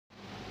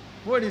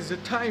What is the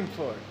time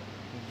for?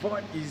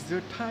 What is the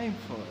time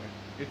for?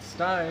 It's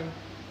time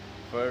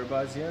for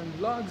Arbaazian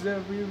vlogs,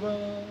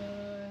 everyone.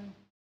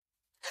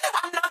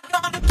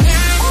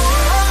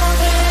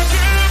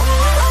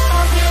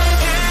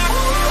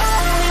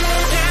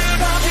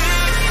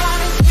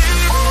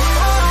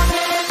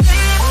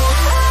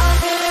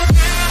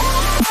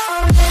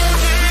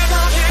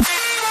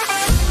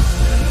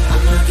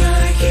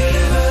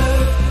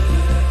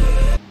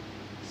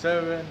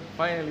 Sir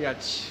finally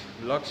आज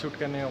vlog shoot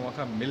करने का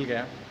मौका मिल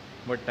गया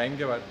बहुत time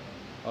के बाद।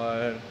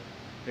 और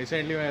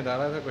रिसेंटली मैंने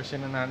डाला था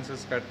क्वेश्चन एंड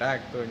आंसर्स का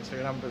टैग, तो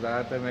इंस्टाग्राम पे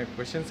ज़्यादातर मैं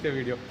क्वेश्चंस के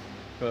वीडियो,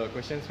 तो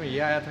क्वेश्चंस में ये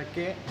आया था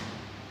कि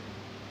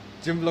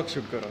जिम व्लॉग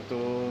शूट करो। तो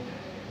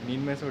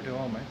नींद में से उठे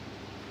हुआ हूँ मैं,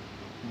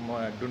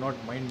 डू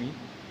नॉट माइंड मी,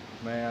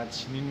 मैं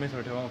आज नींद में से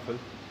उठे हुआ हूँ फुल।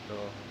 तो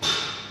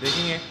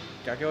देखेंगे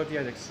क्या क्या होती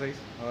है आज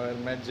एक्सरसाइज। और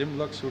मैं जिम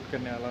व्लॉग शूट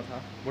करने वाला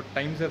था, बहुत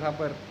टाइम से था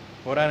पर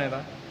हो रहा नहीं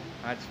था।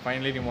 आज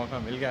फाइनली मौका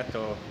मिल गया, तो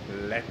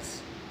लेट्स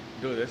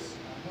डू दिस।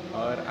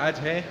 और आज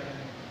है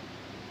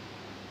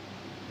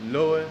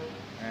लोअर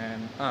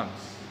एंड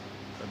आर्म्स,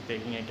 तो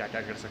देखेंगे क्या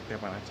क्या कर सकते हैं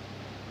अपन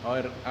आज।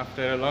 और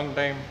after a long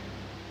time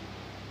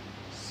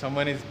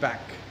someone is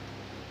back,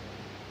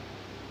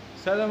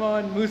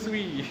 Salman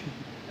Moosvi.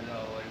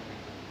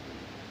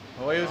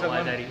 How are you,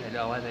 Salman?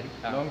 Hello,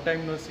 Long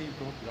time no see,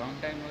 bro. Long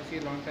time no see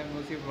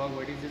vlog.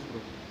 What is this,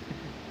 bro?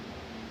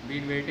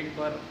 Been waiting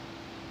for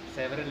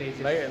several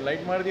ages.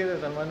 Light मार दिए थे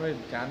सलमान में,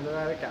 जान दो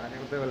यार क्या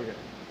करते बोल के।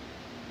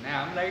 नहीं,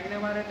 हम लाइट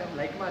नहीं मारे थे, हम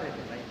लाइक मारे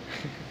थे लाइक।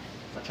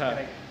 अच्छा,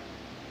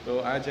 तो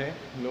आज है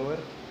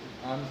लोअर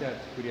आर्म से आज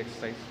पूरी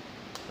एक्सरसाइज,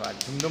 तो आज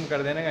धुम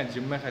कर देने का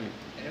जिम में खाली।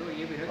 अरे वो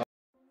ये भी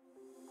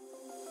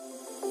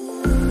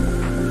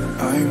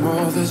I'm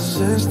all the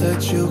sins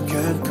that you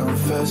can't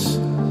confess.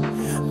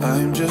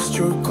 I'm just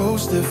your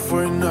ghost if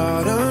we're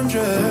not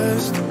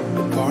undressed.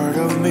 Part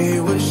of me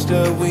wish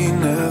that we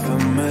never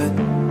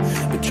met,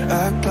 but you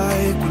act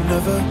like we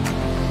never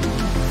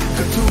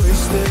got too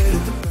wasted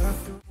in the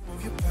bathroom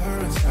of your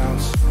parents'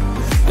 house.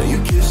 Then you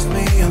kissed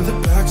me in the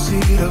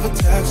backseat of a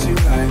taxi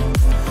ride,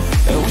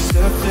 and we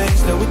said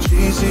things that were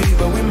cheesy,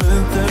 but we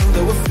meant them.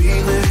 There were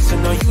feelings,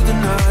 and now you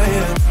deny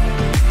it.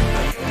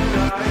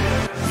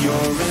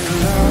 You're in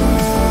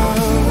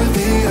love with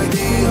the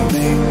idea of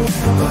me,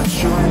 but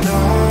you're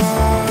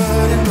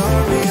not in my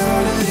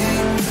reality.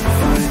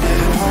 Find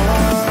it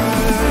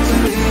hard to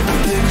leave a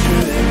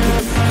picture in,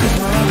 'cause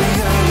my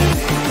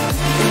reality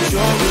is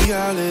your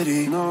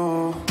reality. No.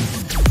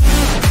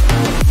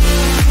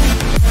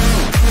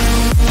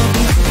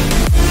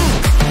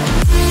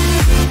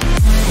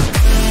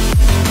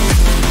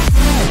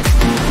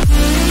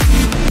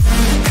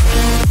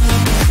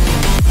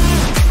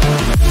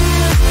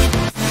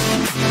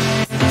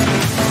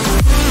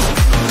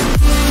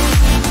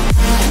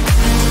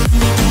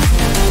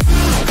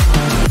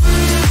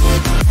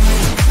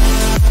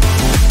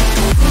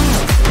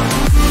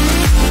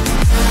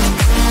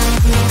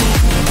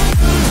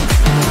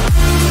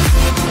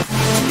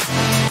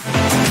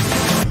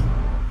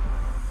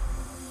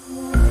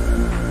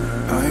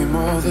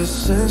 The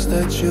sins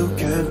that you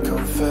can't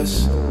confess.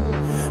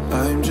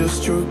 I'm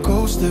just your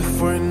ghost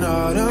if we're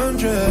not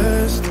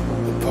undressed.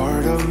 A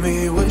part of me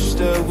wish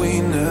that we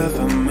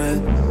never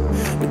met,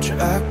 but you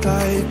act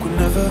like we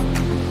never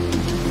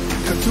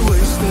got too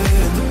wasted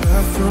in the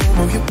bathroom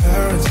of your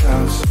parents'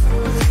 house.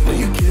 Then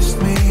you kissed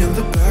me in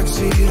the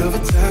backseat of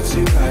a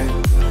taxi ride,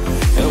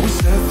 and we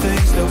said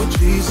things that were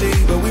cheesy,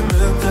 but we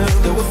meant them.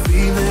 There were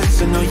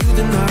feelings, and now you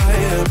deny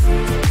it.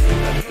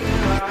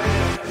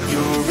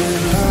 You're in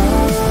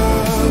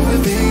love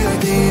with the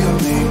idea of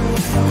me,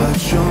 but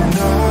you're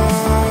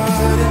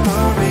not in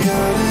my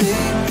reality.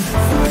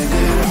 Find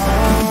it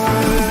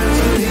hard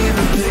to leave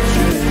a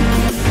picture in,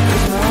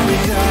 'cause my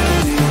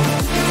reality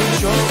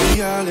is your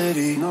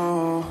reality. No.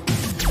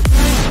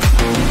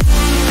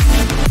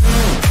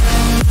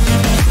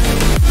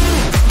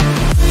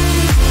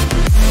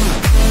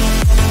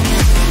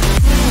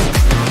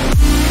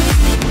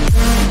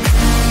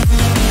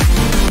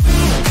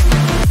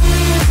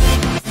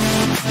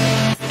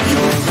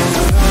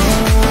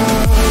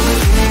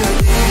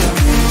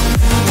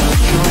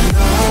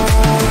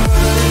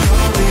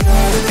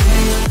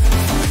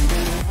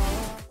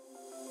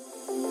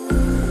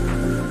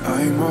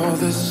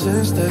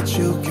 Sins that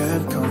you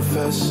can't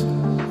confess.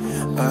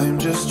 I'm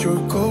just your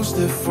ghost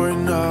if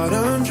we're not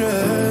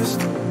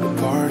undressed. A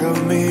part of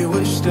me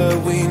wish that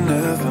we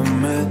never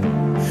met,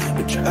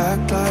 but you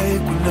act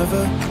like we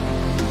never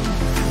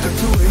got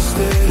too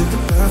wasted in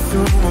the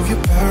bathroom of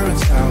your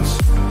parents' house.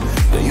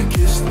 Then you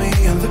kissed me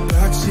in the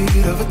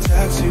backseat of a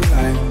taxi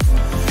ride,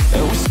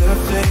 and we said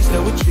things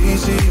that were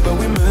cheesy, but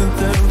we meant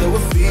them. There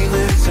were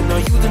feelings, and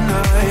now you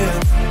deny it.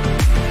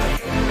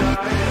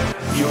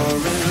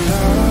 You're in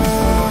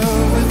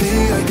love with the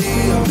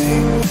idea of me,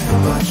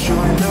 but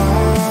you're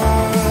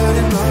not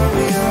in my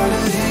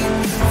reality.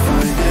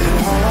 Find it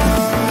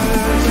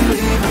hard to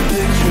leave a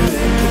picture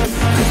in,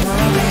 'cause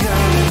my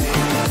reality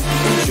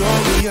is your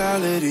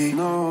reality.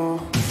 No.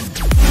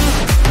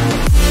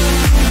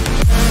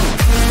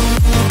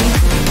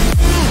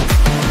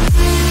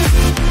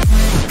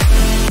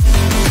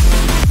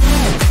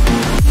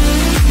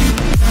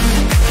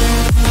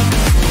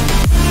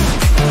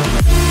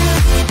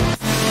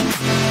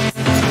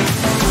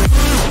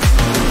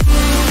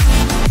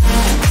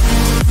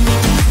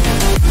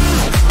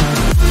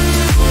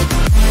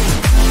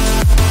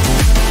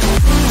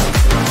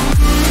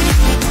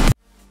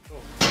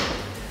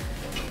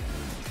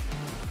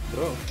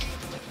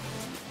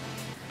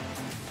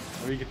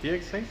 ये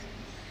exercise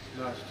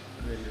Last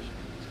variation.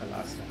 अच्छा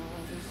last है.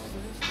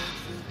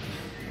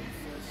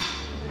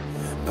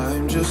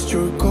 I'm just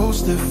your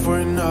ghost if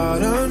we're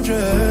not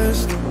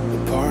undressed. A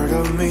part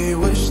of me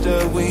wish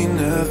that we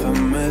never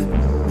met,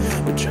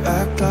 but you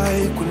act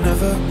like we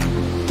never.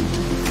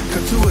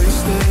 Got too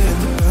wasted in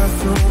the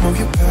bathroom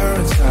of your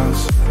parents'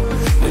 house.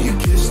 Now you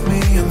kissed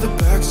me in the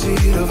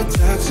backseat of a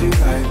taxi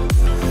ride.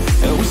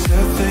 And we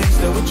said things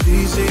that were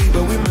cheesy,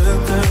 but we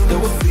meant them.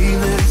 There were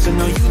feelings, and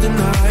now you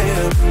deny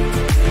them.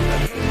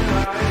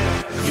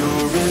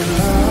 You're in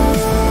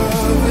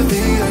love with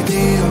the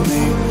idea of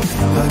me,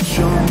 but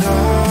you're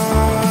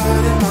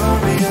not in my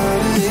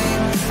reality.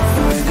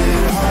 Find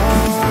it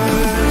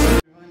hard.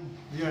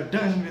 We are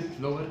done with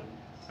lower.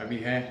 अभी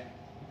है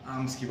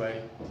arms की बारी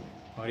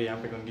और यहाँ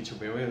पे कंकी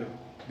छुपे हुए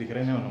दिख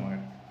रहे हैं उन्होंने मगर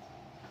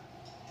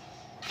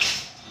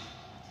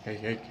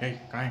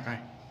कहाँ है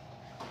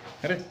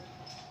अरे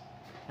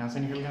यहाँ से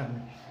निकल गया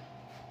आदमी.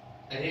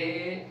 अरे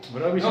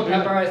ब्रो अभी no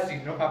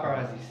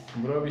paparazzi.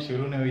 ब्रो अभी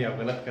शुरू नहीं हुई आप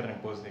गलत कर रहे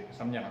हैं पोज देके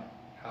समझा ना.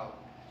 How?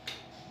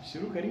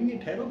 शुरू करेंगे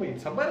ठहरो भाई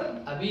सबर.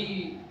 अभी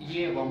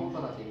ये वार्म अप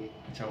होना चाहिए.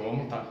 अच्छा वो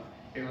था.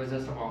 It was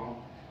just a warm up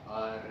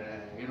और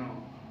you know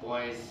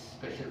boys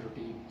special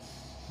routines.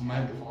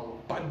 मैं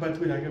बात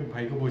को जाके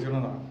भाई को पूछ रहा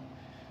था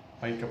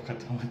भाई कब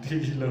खत्म होती है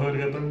लहर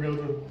खत्म कर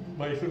दो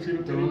भाई सब शुरू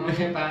दोनों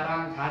ने पैरा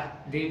हाथ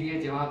दे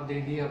दिए जवाब दे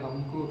दिए. अब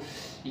हमको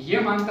ये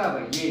मांगता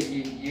है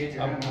ये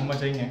अब हम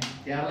मचाएंगे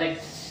यार like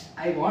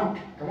I want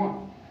come on.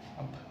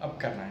 अब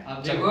करना है. अब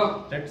देखो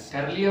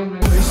कर लिया हमने.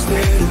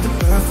 Wasted in the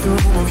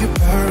bathroom of your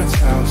parents'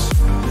 house.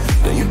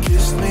 Then you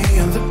kissed me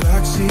in the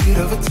backseat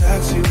of a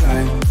taxi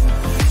ride.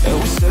 And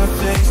we said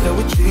things that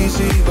were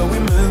cheesy, but we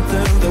meant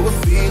them. There were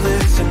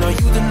feelings, and now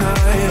you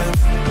deny them.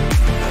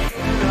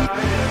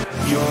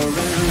 You're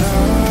in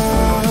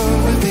love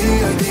with the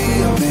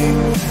idea of me,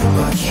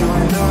 but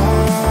you're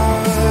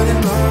not in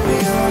my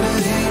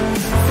reality.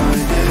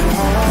 Find it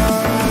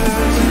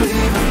hard to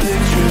even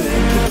picture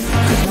it,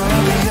 'cause my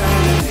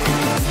reality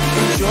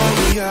is your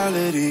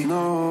reality,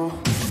 no.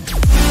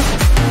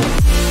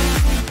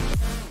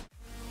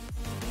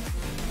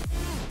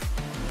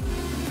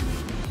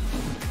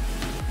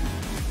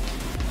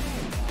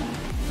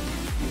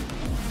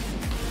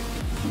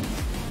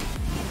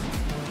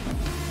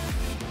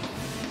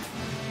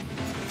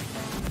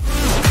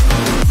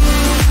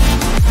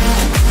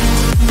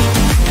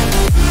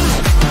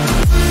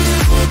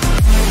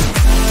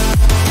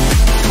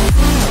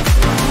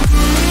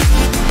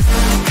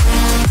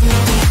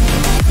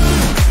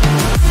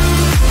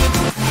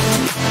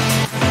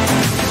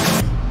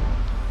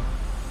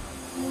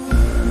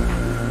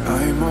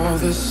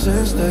 The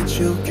sins that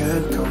you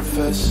can't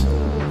confess.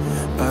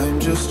 I'm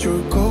just your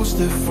ghost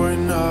if we're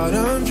not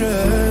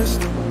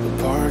undressed. A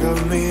part of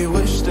me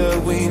wish that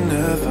we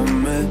never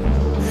met,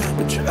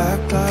 but you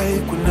act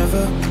like we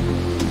never.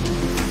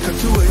 Got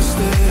too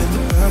wasted in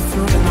the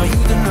bathroom, and now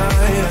you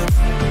deny it.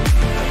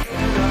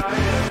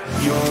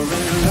 You're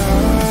in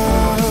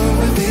love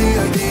with the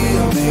idea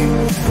of me,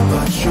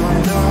 but you're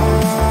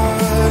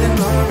not in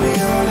my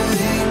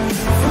reality.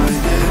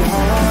 Find it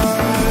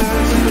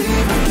hard to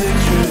even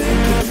picture it,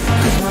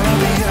 'cause my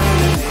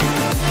reality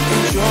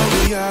is your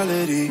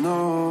reality, no.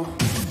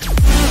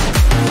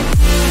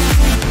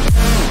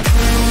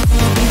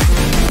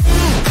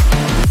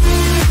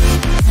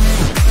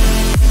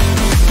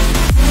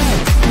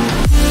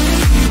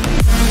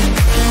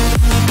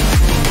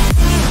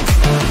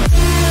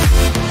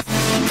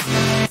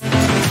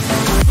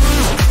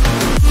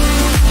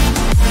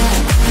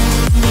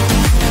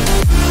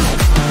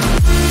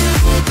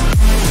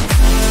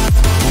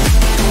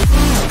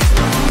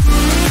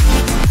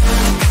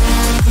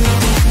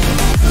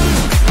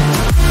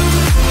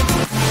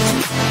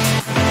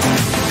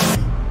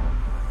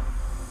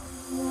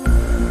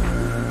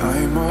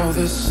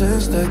 The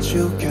sins that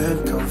you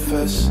can't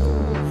confess.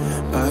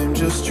 I'm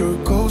just your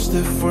ghost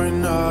if we're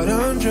not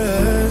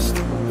undressed.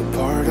 A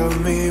part of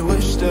me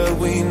wish that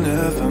we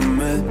never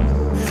met,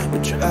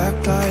 but you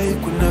act like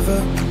we never.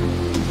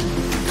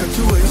 Got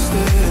too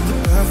wasted in the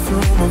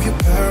bathroom of your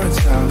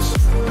parents' house.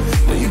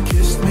 Now you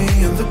kissed me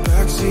in the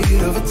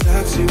backseat of a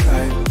taxi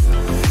ride.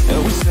 And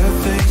we said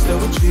things that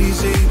were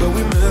cheesy, but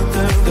we meant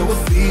them. There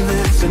were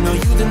feelings, and now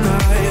you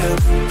deny them.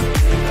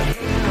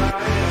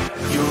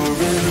 You're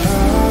in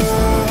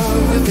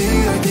love with the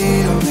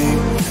idea of me,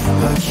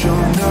 but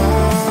you're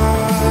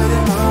not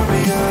in my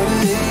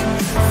reality.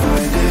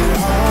 Find it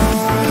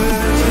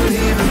hard to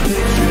even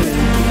picture it,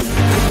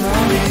 'cause my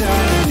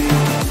reality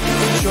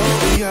is your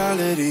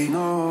reality,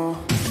 no.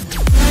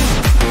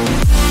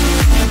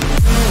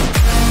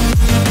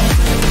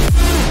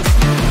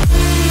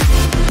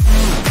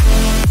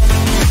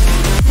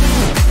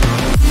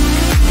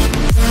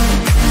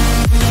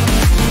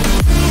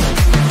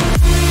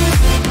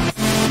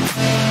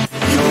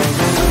 You're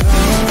in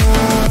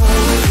love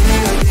with the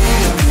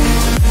idea of me,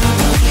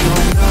 but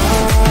you're not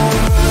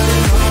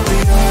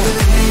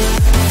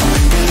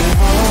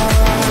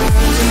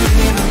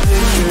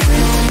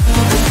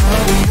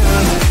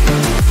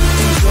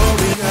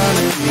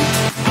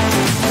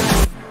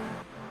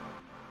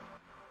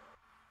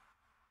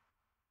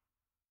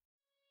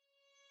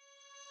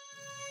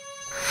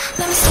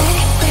Let me stay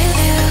with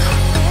you.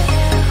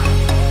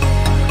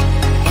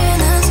 In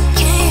us,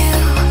 can you?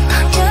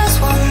 Just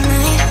one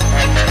night.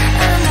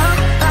 I know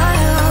about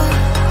your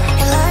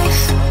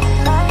life.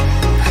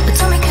 But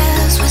tell me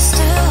 'cause we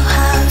still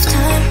have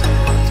time.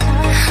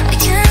 I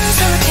can't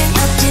say I can't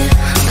love you,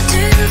 but do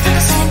you feel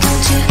the same,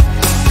 don't you?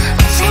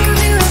 I think of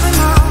you every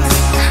moment.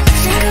 I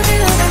think of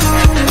you every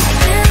moment. I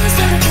can't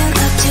say I can't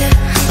love you,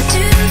 but do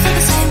you feel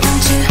the same,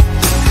 don't you?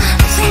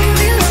 I think of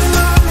you every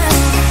moment.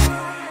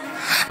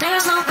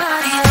 There's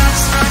nobody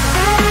else.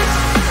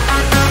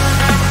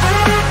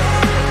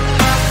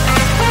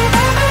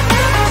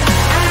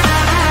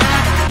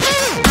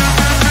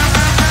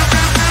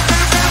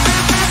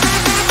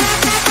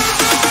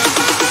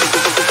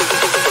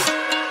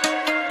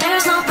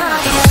 There's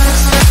nobody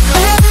else.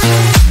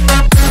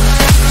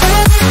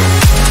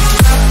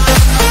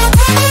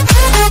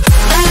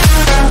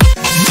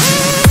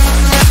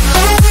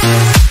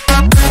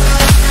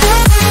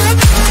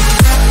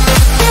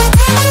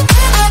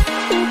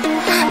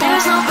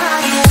 There's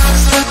nobody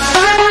else.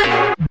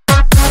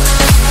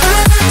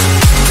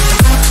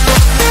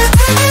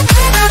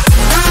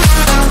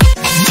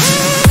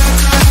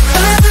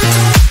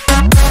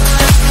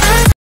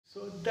 So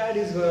that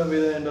is gonna be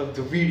the end of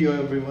the video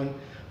everyone.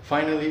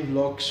 Finally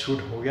vlog shoot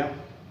हो गया.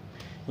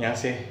 यहाँ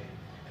से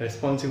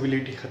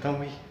responsibility ख़त्म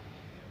हुई.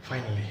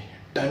 Finally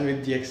done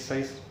with the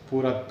exercise.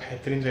 पूरा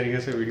बेहतरीन तरीके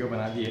से वीडियो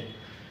बना दी है.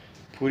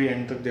 पूरी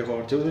एंड तक देखो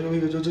और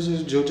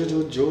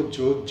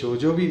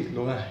जो भी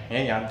लोग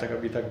हैं यहाँ तक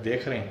अभी तक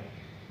देख रहे हैं,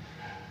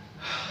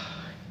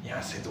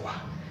 यहाँ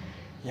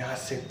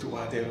से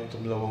दुआ दे रहा हूँ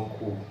तुम लोगों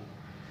को.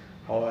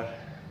 और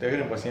देख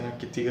रहे हैं पसीना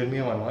कितनी गर्मी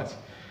है मालूम आज.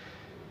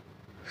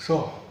 So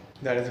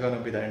that is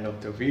gonna be the end of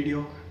the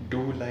video.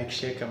 Do like,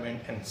 share,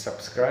 comment and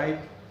subscribe.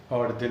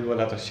 और दिल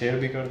बोला तो शेयर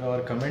भी कर दो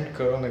और कमेंट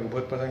करो. मेरे को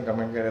बहुत पसंद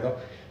कमेंट करे तो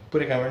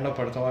पूरे कमेंट में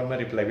पढ़ता हूँ और मैं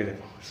रिप्लाई भी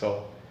देता हूँ. So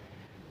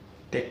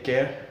take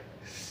care,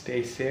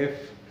 stay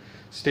safe,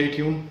 stay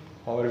tune.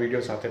 और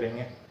वीडियोस आते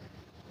रहेंगे.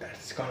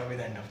 That's gonna be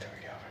the end of the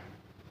video.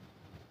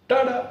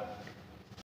 Tata.